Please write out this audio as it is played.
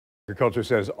Agriculture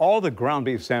says all the ground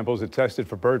beef samples it tested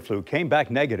for bird flu came back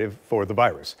negative for the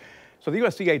virus. So the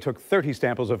USDA took 30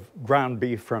 samples of ground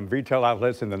beef from retail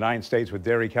outlets in the 9 states with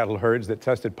dairy cattle herds that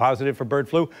tested positive for bird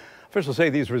flu. Officials say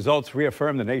these results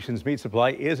reaffirm the nation's meat supply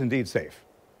is indeed safe.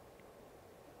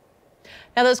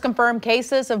 Now, those confirmed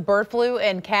cases of bird flu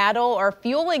in cattle are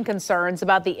fueling concerns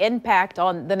about the impact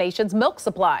on the nation's milk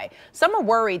supply. Some are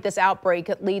worried this outbreak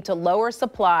could lead to lower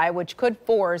supply, which could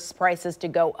force prices to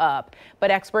go up.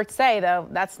 But experts say, though,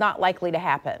 that's not likely to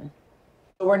happen.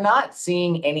 We're not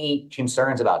seeing any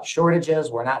concerns about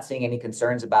shortages. We're not seeing any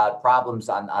concerns about problems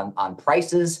on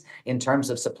prices in terms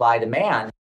of supply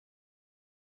demand.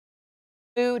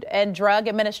 Food and Drug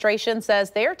Administration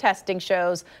says their testing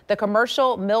shows the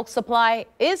commercial milk supply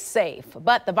is safe,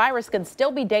 but the virus can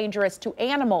still be dangerous to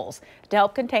animals. To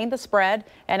help contain the spread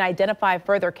and identify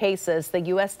further cases, the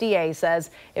USDA says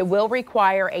it will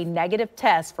require a negative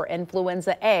test for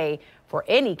influenza A for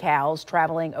any cows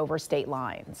traveling over state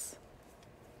lines.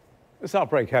 This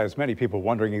outbreak has many people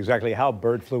wondering exactly how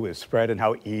bird flu is spread and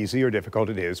how easy or difficult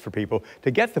it is for people to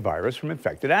get the virus from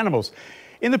infected animals.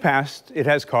 In the past, it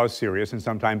has caused serious and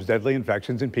sometimes deadly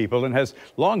infections in people and has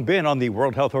long been on the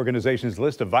World Health Organization's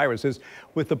list of viruses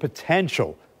with the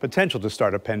potential to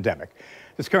start a pandemic.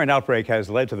 This current outbreak has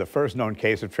led to the first known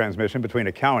case of transmission between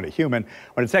a cow and a human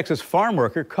when a Texas farm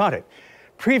worker caught it.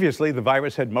 Previously, the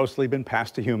virus had mostly been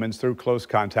passed to humans through close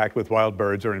contact with wild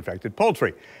birds or infected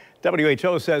poultry.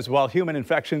 WHO says while human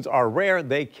infections are rare,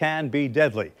 they can be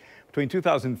deadly. Between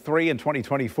 2003 and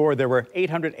 2024, there were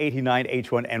 889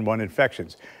 H1N1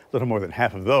 infections. Little more than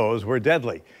half of those were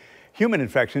deadly. Human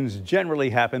infections generally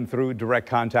happen through direct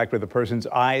contact with a person's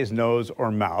eyes, nose,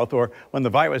 or mouth, or when the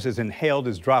virus is inhaled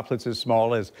as droplets as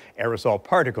small as aerosol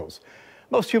particles.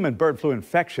 Most human bird flu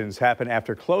infections happen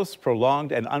after close,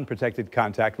 prolonged, and unprotected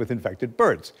contact with infected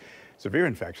birds. Severe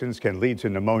infections can lead to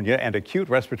pneumonia and acute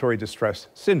respiratory distress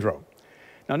syndrome.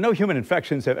 Now, no human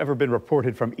infections have ever been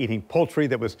reported from eating poultry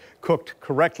that was cooked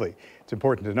correctly. It's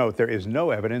important to note there is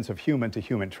no evidence of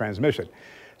human-to-human transmission.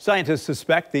 Scientists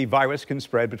suspect the virus can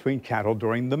spread between cattle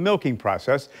during the milking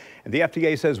process, and the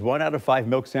FDA says 1 out of 5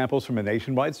 milk samples from a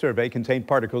nationwide survey contain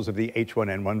particles of the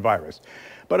H1N1 virus.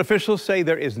 But officials say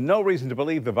there is no reason to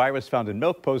believe the virus found in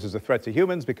milk poses a threat to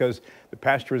humans because the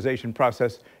pasteurization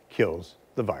process kills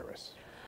the virus.